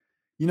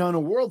In a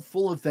world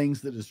full of things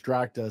that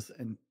distract us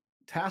and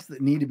tasks that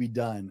need to be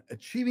done,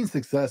 achieving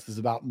success is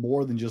about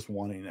more than just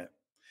wanting it.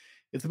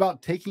 It's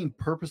about taking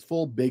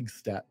purposeful big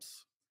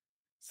steps.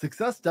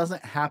 Success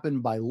doesn't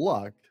happen by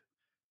luck,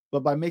 but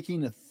by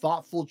making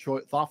thoughtful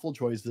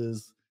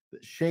choices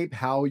that shape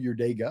how your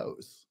day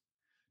goes.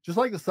 Just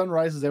like the sun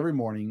rises every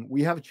morning,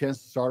 we have a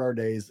chance to start our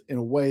days in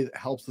a way that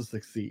helps us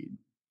succeed.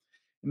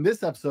 In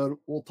this episode,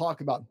 we'll talk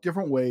about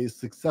different ways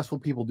successful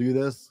people do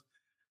this.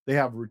 They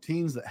have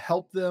routines that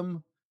help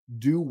them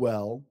do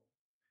well,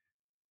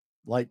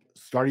 like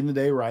starting the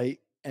day right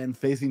and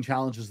facing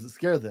challenges that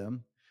scare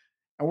them.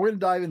 And we're going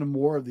to dive into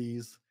more of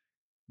these.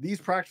 These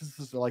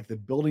practices are like the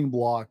building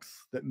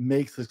blocks that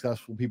make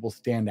successful people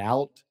stand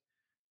out.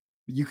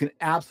 You can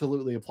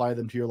absolutely apply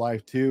them to your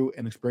life too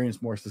and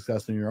experience more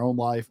success in your own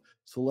life.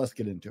 So let's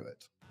get into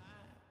it.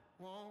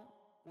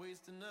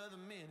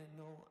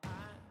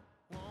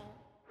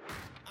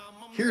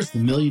 Here's the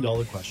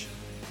 $1,000,000 question.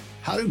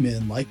 How do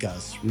men like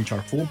us reach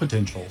our full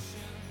potential,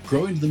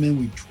 grow into the men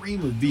we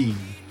dream of being,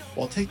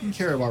 while taking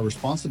care of our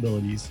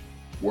responsibilities,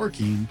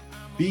 working,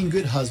 being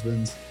good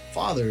husbands,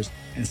 fathers,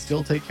 and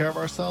still take care of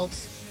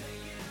ourselves?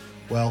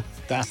 Well,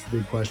 that's the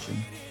big question.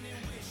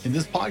 In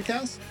this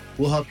podcast,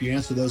 we'll help you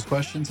answer those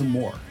questions and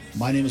more.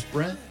 My name is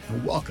Brent,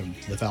 and welcome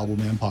to the Fallible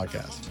Man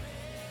Podcast.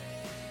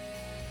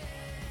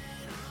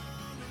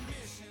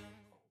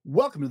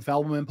 Welcome to the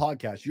Fallible Man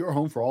Podcast, your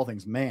home for all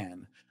things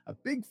man. A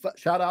big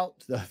shout out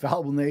to the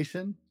Fallible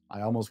Nation.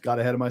 I almost got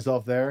ahead of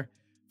myself there.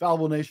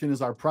 Fallible Nation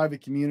is our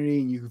private community,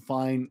 and you can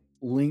find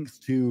links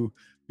to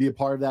be a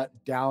part of that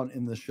down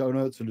in the show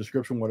notes or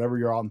description, whatever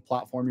you're on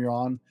platform you're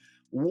on.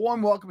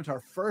 Warm welcome to our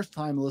first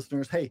time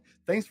listeners. Hey,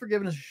 thanks for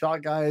giving us a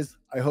shot, guys.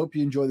 I hope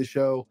you enjoy the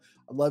show.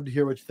 I'd love to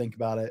hear what you think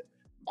about it.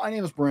 My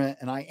name is Brent,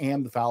 and I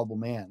am the Fallible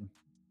Man.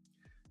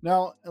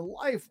 Now, in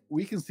life,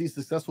 we can see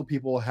successful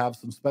people have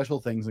some special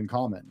things in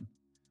common.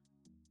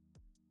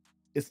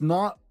 It's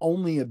not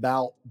only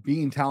about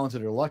being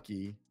talented or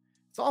lucky,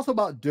 it's also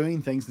about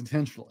doing things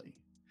intentionally.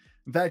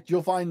 In fact,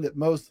 you'll find that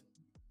most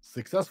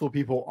successful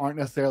people aren't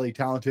necessarily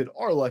talented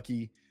or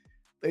lucky.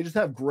 They just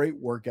have great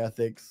work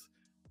ethics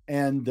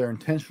and they're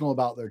intentional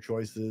about their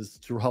choices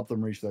to help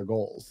them reach their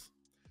goals.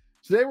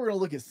 Today, we're going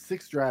to look at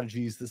 6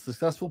 strategies that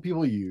successful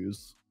people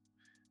use.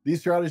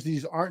 These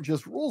strategies aren't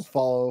just rules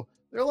follow,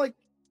 they're like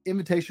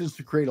invitations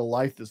to create a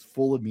life that's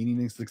full of meaning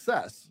and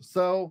success.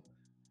 So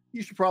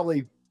you should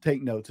probably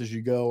take notes as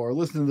you go or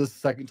listen to this a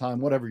second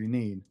time, whatever you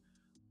need.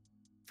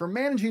 From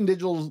managing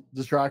digital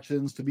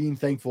distractions to being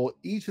thankful,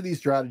 each of these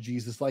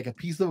strategies is like a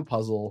piece of a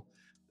puzzle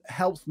that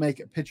helps make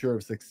a picture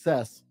of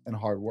success and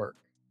hard work.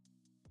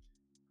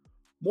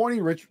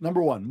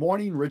 Number 1,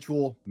 morning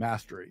ritual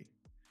mastery.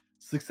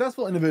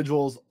 Successful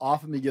individuals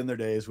often begin their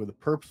days with a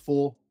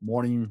purposeful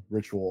morning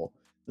ritual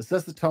that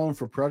sets the tone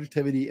for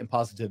productivity and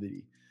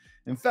positivity.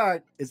 In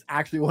fact, it's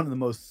actually one of the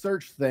most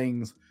searched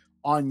things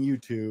on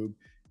YouTube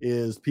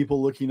is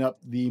people looking up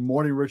the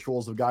morning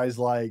rituals of guys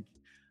like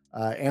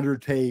Andrew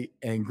Tate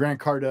and Grant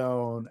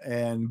Cardone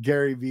and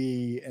Gary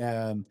Vee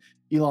and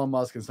Elon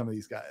Musk and some of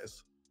these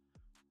guys.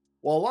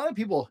 While a lot of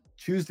people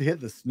choose to hit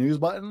the snooze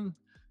button,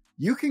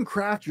 you can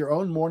craft your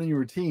own morning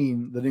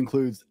routine that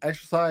includes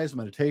exercise,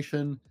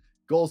 meditation,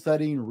 goal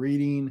setting,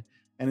 reading,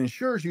 and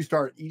ensures you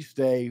start each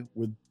day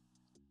with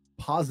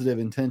positive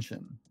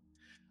intention.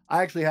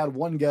 I actually had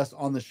one guest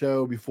on the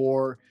show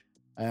before,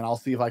 and I'll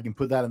see if I can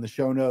put that in the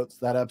show notes,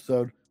 that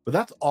episode. But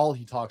that's all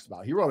he talks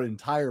about. He wrote an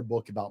entire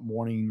book about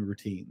morning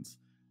routines.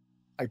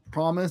 I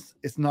promise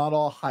it's not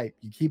all hype.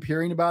 You keep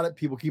hearing about it.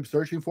 People keep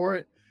searching for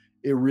it.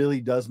 It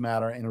really does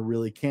matter, and it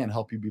really can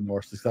help you be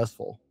more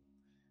successful.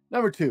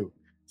 Number 2,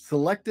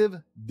 selective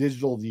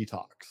digital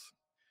detox.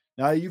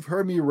 Now, you've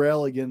heard me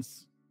rail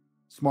against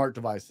smart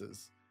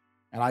devices,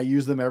 and I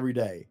use them every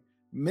day.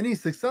 Many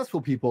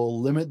successful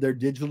people limit their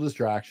digital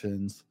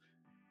distractions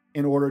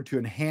in order to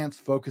enhance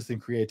focus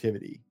and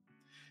creativity.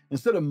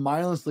 Instead of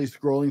mindlessly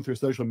scrolling through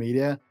social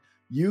media,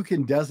 you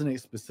can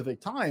designate specific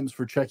times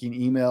for checking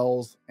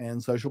emails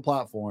and social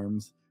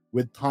platforms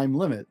with time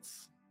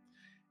limits.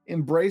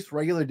 Embrace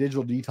regular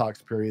digital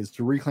detox periods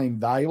to reclaim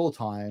valuable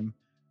time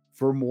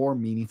for more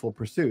meaningful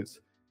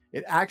pursuits.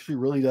 It actually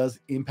really does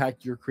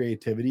impact your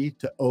creativity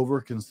to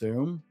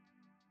overconsume.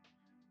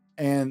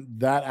 And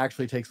that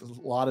actually takes a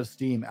lot of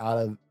steam out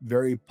of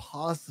very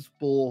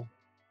possible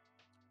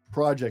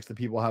projects that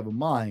people have in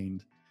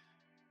mind.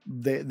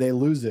 They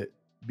lose it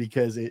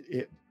because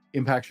it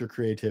impacts your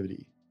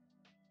creativity.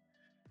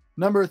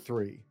 Number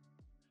 3,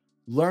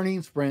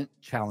 learning sprint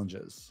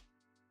challenges.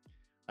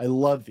 I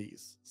love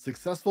these.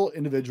 Successful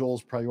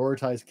individuals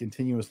prioritize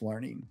continuous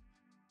learning.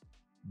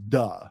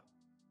 Duh,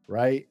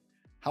 right?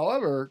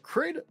 However,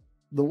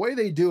 the way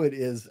they do it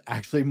is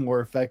actually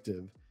more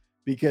effective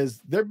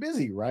because they're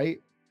busy,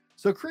 right?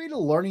 So create a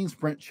learning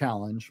sprint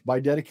challenge by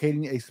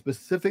dedicating a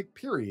specific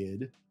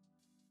period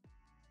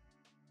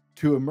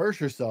to immerse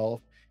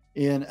yourself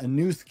in a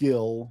new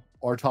skill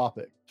or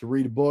topic, to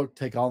read a book,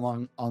 take an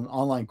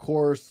online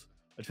course,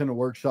 attend a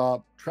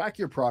workshop, track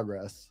your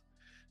progress.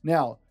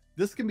 Now,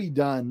 this can be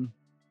done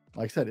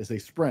like I said, is a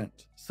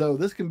sprint. So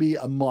this can be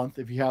a month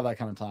if you have that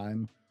kind of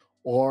time,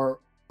 or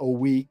a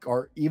week,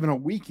 or even a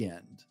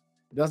weekend.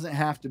 It doesn't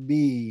have to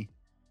be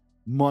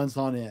months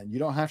on end. You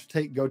don't have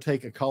to go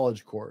take a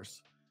college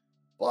course,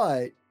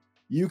 but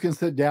you can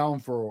sit down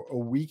for a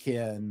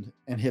weekend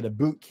and hit a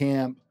boot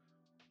camp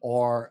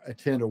or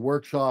attend a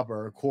workshop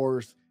or a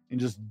course and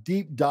just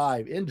deep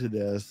dive into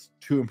this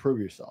to improve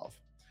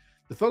yourself.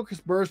 The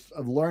focused bursts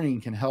of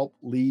learning can help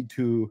lead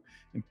to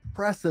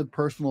impressive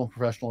personal and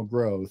professional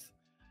growth,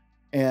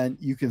 and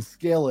you can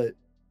scale it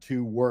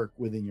to work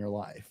within your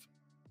life.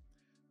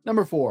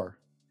 Number 4,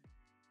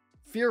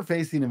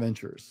 fear-facing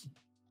adventures.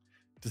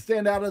 To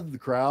stand out of the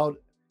crowd,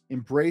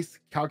 embrace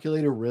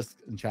calculated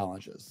risks and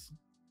challenges.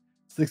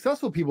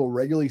 Successful people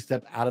regularly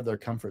step out of their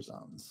comfort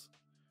zones.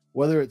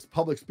 Whether it's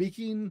public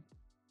speaking,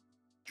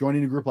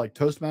 joining a group like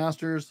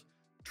Toastmasters,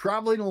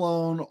 traveling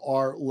alone,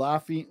 or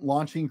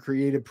launching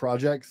creative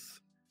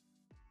projects,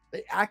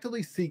 they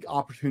actively seek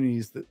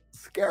opportunities that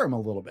scare them a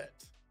little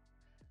bit.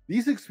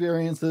 These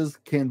experiences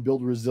can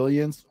build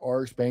resilience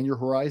or expand your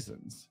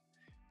horizons.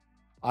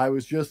 I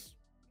was just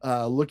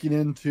looking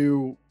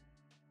into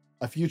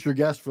a future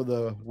guest for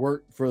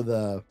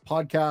the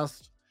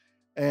podcast,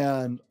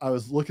 and I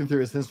was looking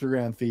through his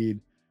Instagram feed,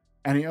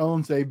 and he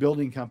owns a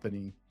building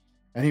company,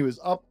 and he was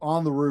up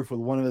on the roof with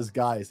one of his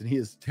guys, and he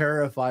is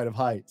terrified of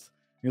heights.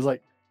 He was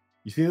like,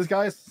 "You see this,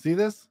 guys? See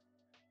this?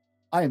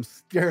 I am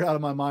scared out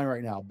of my mind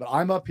right now, but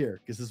I'm up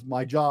here because it's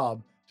my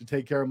job to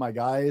take care of my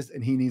guys,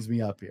 and he needs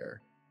me up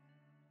here."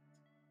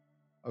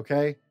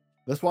 Okay,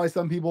 that's why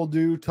some people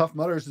do Tough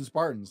Mudders and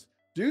Spartans.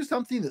 Do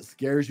something that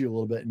scares you a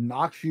little bit,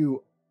 knocks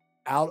you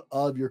out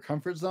of your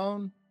comfort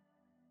zone,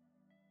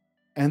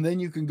 and then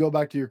you can go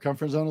back to your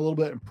comfort zone a little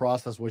bit and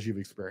process what you've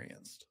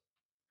experienced.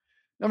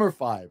 Number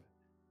 5,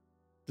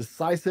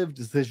 decisive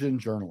decision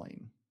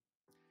journaling.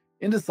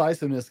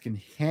 Indecisiveness can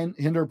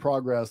hinder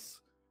progress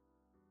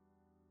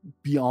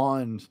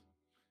beyond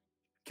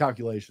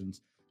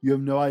calculations. You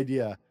have no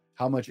idea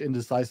how much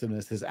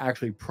indecisiveness is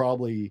actually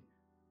probably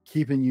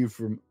keeping you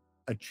from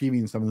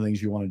achieving some of the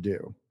things you want to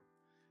do.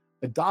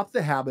 Adopt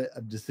the habit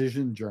of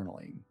decision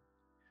journaling.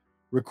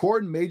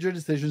 Record major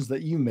decisions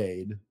that you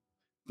made,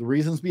 the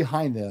reasons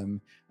behind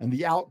them, and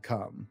the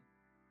outcome.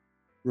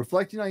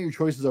 Reflecting on your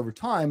choices over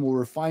time will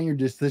refine your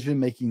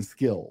decision-making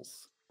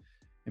skills,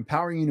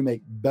 empowering you to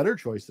make better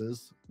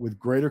choices with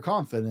greater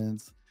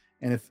confidence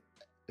and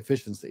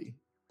efficiency.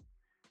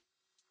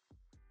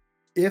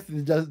 If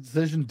the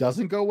decision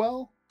doesn't go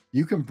well,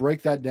 you can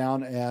break that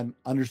down and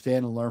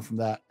understand and learn from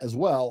that as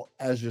well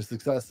as your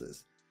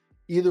successes.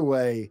 Either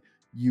way,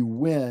 you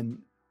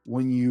win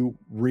when you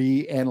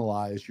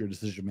reanalyze your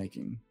decision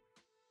making.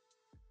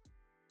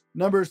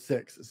 Number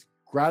 6 is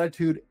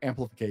gratitude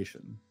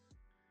amplification.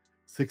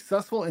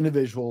 Successful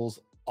individuals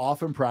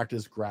often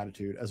practice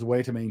gratitude as a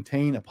way to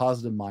maintain a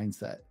positive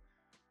mindset.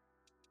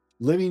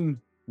 Living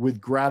with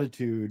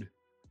gratitude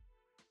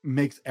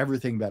makes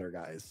everything better,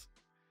 guys.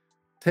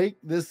 Take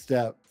this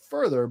step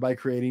further by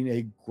creating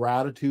a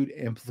gratitude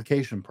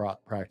amplification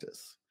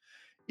practice.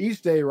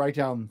 Each day, write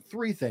down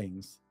 3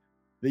 things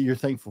that you're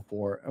thankful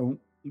for and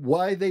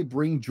why they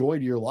bring joy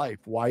to your life,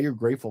 why you're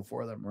grateful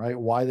for them, right?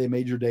 Why they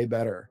made your day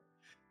better.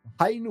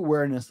 Heightened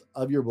awareness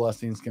of your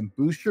blessings can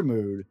boost your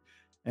mood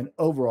and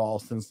overall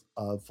sense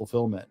of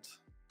fulfillment.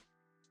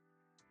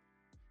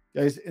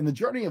 Guys, in the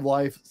journey of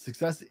life,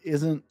 success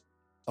isn't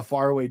a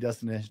faraway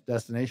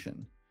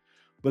destination,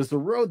 but it's a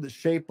road that's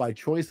shaped by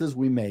choices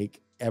we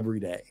make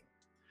every day.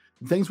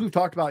 The things we've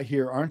talked about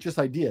here aren't just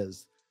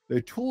ideas,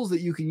 they're tools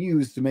that you can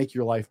use to make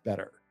your life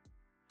better.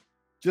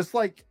 Just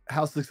like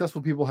how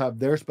successful people have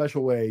their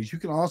special ways, you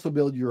can also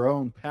build your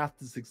own path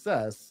to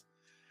success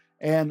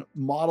and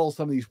model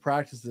some of these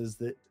practices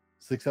that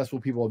successful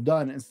people have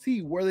done and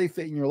see where they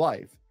fit in your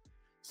life.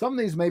 Some of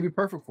these may be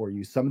perfect for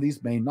you, some of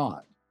these may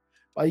not.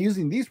 By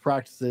using these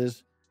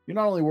practices, you're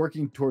not only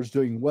working towards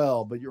doing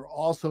well, but you're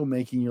also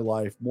making your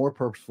life more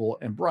purposeful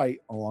and bright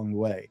along the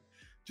way.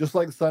 Just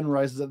like the sun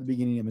rises at the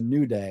beginning of a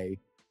new day,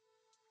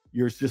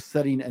 you're just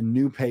setting a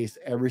new pace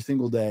every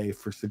single day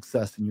for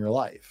success in your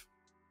life.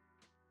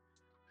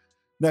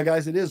 Now,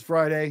 guys, it is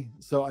Friday,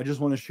 so I just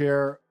want to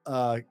share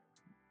a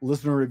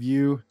listener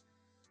review.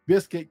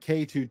 Biscuit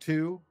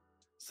K22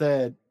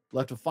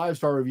 left a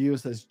 5-star review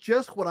and says,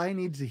 just what I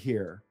need to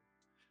hear.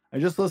 I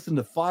just listened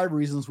to 5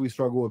 reasons we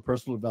struggle with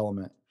personal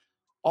development.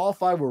 All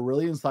 5 were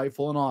really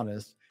insightful and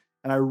honest,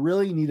 and I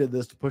really needed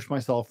this to push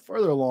myself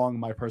further along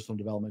my personal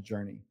development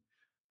journey.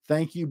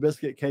 Thank you,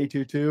 Biscuit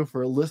K22,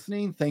 for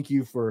listening. Thank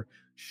you for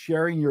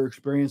sharing your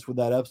experience with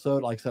that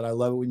episode. Like I said, I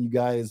love it when you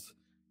guys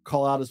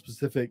call out a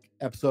specific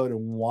episode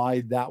and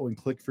why that one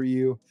clicked for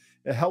you.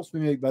 It helps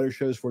me make better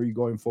shows for you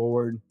going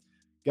forward.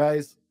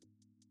 Guys,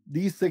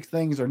 these 6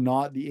 things are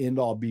not the end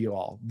all be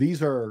all.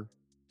 These are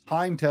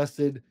time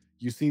tested.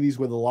 You see these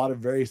with a lot of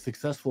very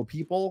successful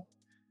people.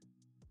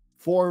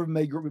 4 of them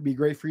may be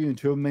great for you and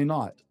 2 of them may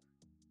not.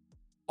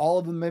 All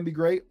of them may be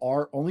great,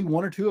 or only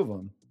 1 or 2 of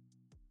them.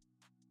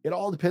 It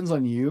all depends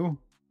on you,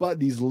 but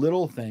these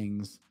little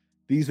things,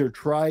 these are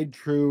tried,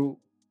 true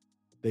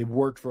They've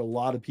worked for a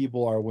lot of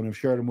people, or I wouldn't have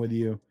shared them with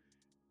you.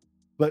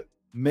 But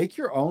make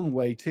your own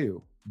way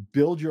too.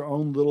 Build your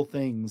own little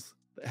things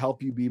that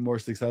help you be more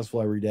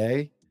successful every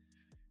day,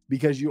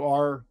 because you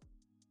are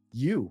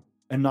you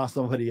and not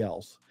somebody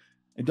else.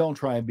 And don't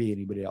try and be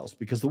anybody else,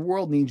 because the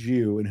world needs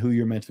you and who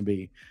you're meant to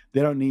be.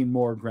 They don't need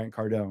more Grant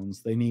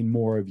Cardones. They need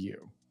more of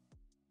you.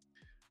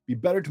 Be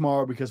better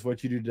tomorrow because of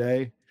what you do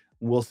today.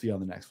 We'll see you on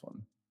the next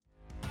one.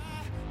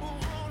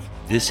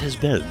 This has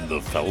been the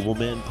Fallible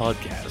Man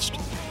Podcast,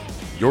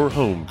 your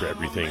home for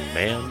everything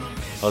man,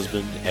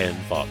 husband, and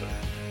father.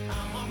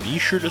 Be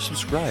sure to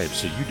subscribe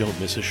so you don't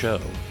miss a show.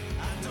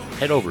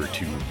 Head over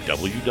to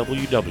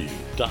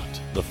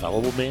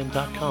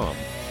www.thefallibleman.com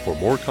for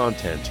more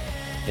content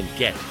and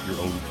get your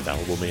own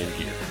Fallible Man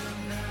gear.